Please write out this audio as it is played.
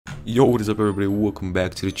Yo, what is up everybody, welcome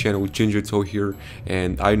back to the channel. JinJoeToe here,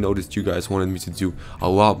 and I noticed you guys wanted me to do a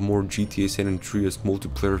lot more GTA San Andreas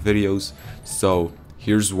multiplayer videos, so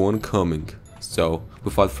here's one coming. So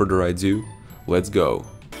without further ado, let's go.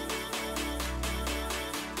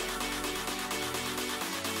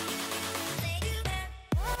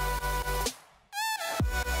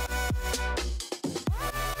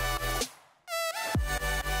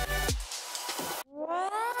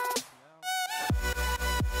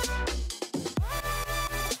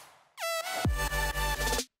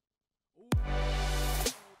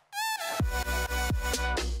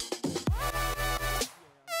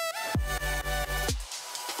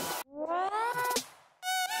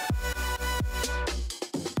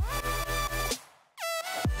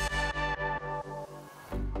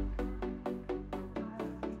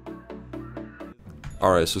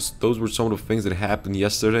 Alright, so those were some of the things that happened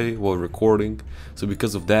yesterday while recording. So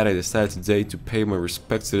because of that, I decided today to pay my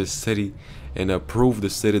respects to the city and prove the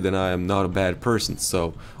city that I am not a bad person.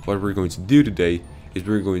 So what we're going to do today is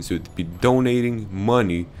we're going to be donating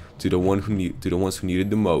money to the ones who needed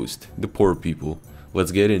the most, the poor people.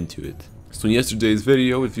 Let's get into it. So in yesterday's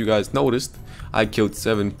video, if you guys noticed, I killed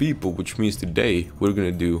 7 people, which means today we're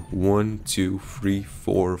gonna do 1, 2, 3,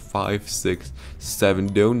 4, 5, 6,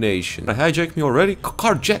 7 donations. I hijacked me already?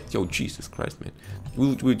 Carjacked? Yo, Jesus Christ, man.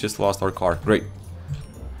 We just lost our car. Great.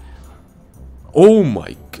 Oh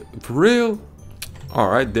my god, for real?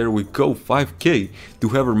 Alright, there we go. 5k to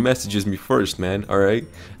whoever messages me first, man. Alright,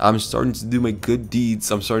 I'm starting to do my good deeds.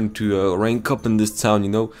 I'm starting to rank up in this town, you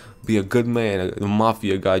know. Be a good man, a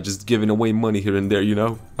mafia guy, just giving away money here and there, you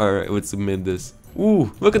know. Alright, let's submit this.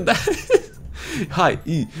 Ooh, look at that. Hi,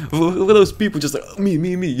 look at those people just like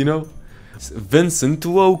me, you know. Vincent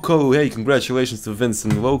Loco. Hey, congratulations to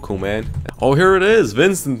Vincent Loco, man. Oh, here it is,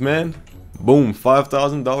 Vincent, man. Boom,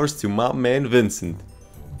 $5,000 to my man Vincent.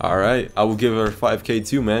 Alright, I will give her 5k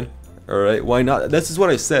too, man. Alright, why not? This is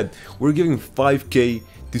what I said. We're giving 5k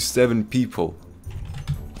to 7 people.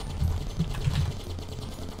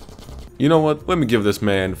 You know what? Let me give this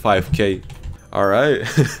man 5k. Alright.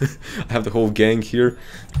 I have the whole gang here.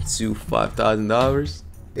 To $5,000.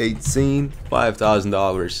 18.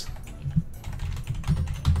 $5,000.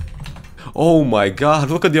 Oh my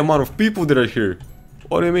god, look at the amount of people that are here.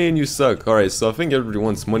 What do you mean you suck? Alright, so I think everybody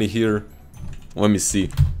wants money here. Let me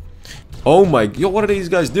see. Oh my, yo, what are these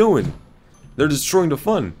guys doing? They're destroying the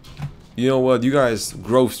fun. You know what, you guys,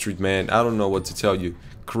 Grove Street, man, I don't know what to tell you.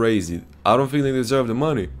 Crazy. I don't think they deserve the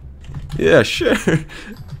money. Yeah, sure.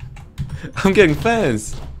 I'm getting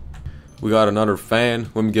fans. We got another fan.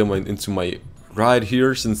 Let me get into my ride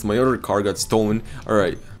here since my other car got stolen.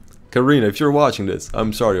 Alright, Karina, if you're watching this,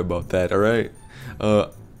 I'm sorry about that, alright?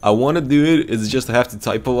 I want to do it, it's just I have to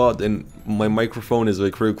type a lot and my microphone is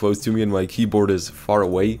like very close to me and my keyboard is far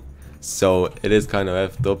away. So it is kind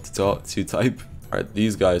of effed up to type. Alright,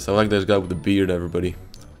 these guys, I like this guy with the beard, everybody.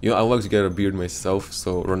 You know, I like to get a beard myself,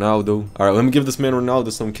 so Ronaldo. Alright, let me give this man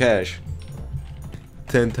Ronaldo some cash.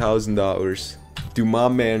 $10,000 to my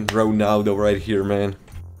man Ronaldo right here, man.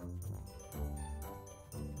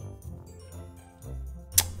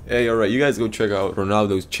 Hey, alright, you guys go check out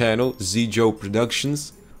Ronaldo's channel, ZJoe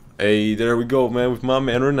Productions. Hey, there we go, man, with my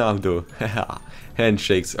man Ronaldo.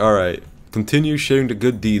 Handshakes. Alright, continue sharing the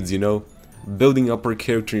good deeds, you know. Building up our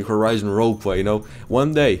character in Horizon Roleplay, you know.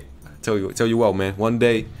 One day, tell you what, man, one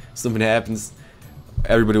day something happens,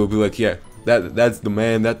 everybody will be like, yeah, that's the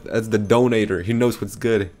man, that's the donator, he knows what's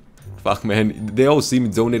good. Fuck, man, they all see me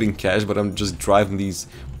donating cash, but I'm just driving these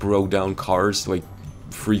broke down cars, like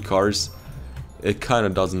free cars. It kind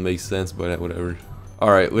of doesn't make sense, but whatever.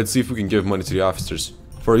 Alright, let's see if we can give money to the officers.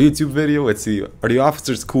 For a YouTube video, let's see, are the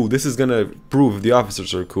officers cool? This is gonna prove if the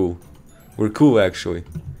officers are cool. We're cool, actually.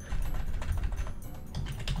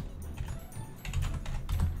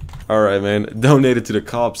 Alright, man, donated to the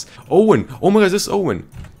cops. Owen! Oh my god, this is Owen!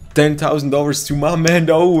 $10,000 to my man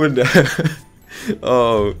Owen!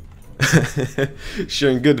 Oh.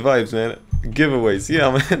 Sharing good vibes, man. Giveaways, yeah,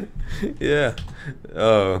 man. Yeah.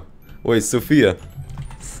 Oh. Wait, Sophia.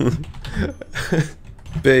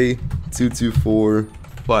 Pay 224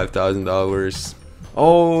 $5,000.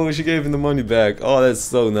 Oh, she gave him the money back. Oh, that's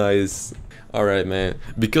so nice. Alright, man.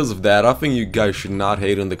 Because of that, I think you guys should not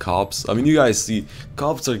hate on the cops. I mean, you guys see,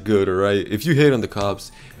 cops are good, alright? If you hate on the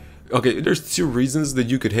cops... Okay, there's 2 reasons that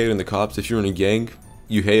you could hate on the cops. If you're in a gang,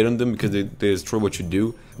 you hate on them because they destroy what you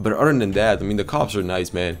do. But other than that, I mean, the cops are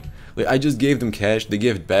nice, man. Like, I just gave them cash, they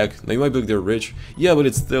gave it back. They might be like they're rich. Yeah, but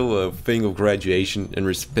it's still a thing of graduation and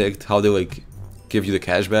respect, how they, like, give you the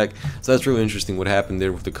cash back. So that's really interesting what happened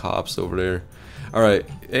there with the cops over there. Alright,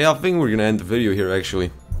 hey, I think we're gonna end the video here,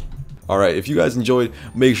 actually. Alright, if you guys enjoyed,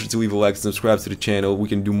 make sure to leave a like and subscribe to the channel. We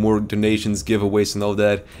can do more donations, giveaways, and all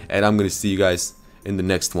that. And I'm gonna see you guys in the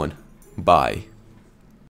next one. Bye.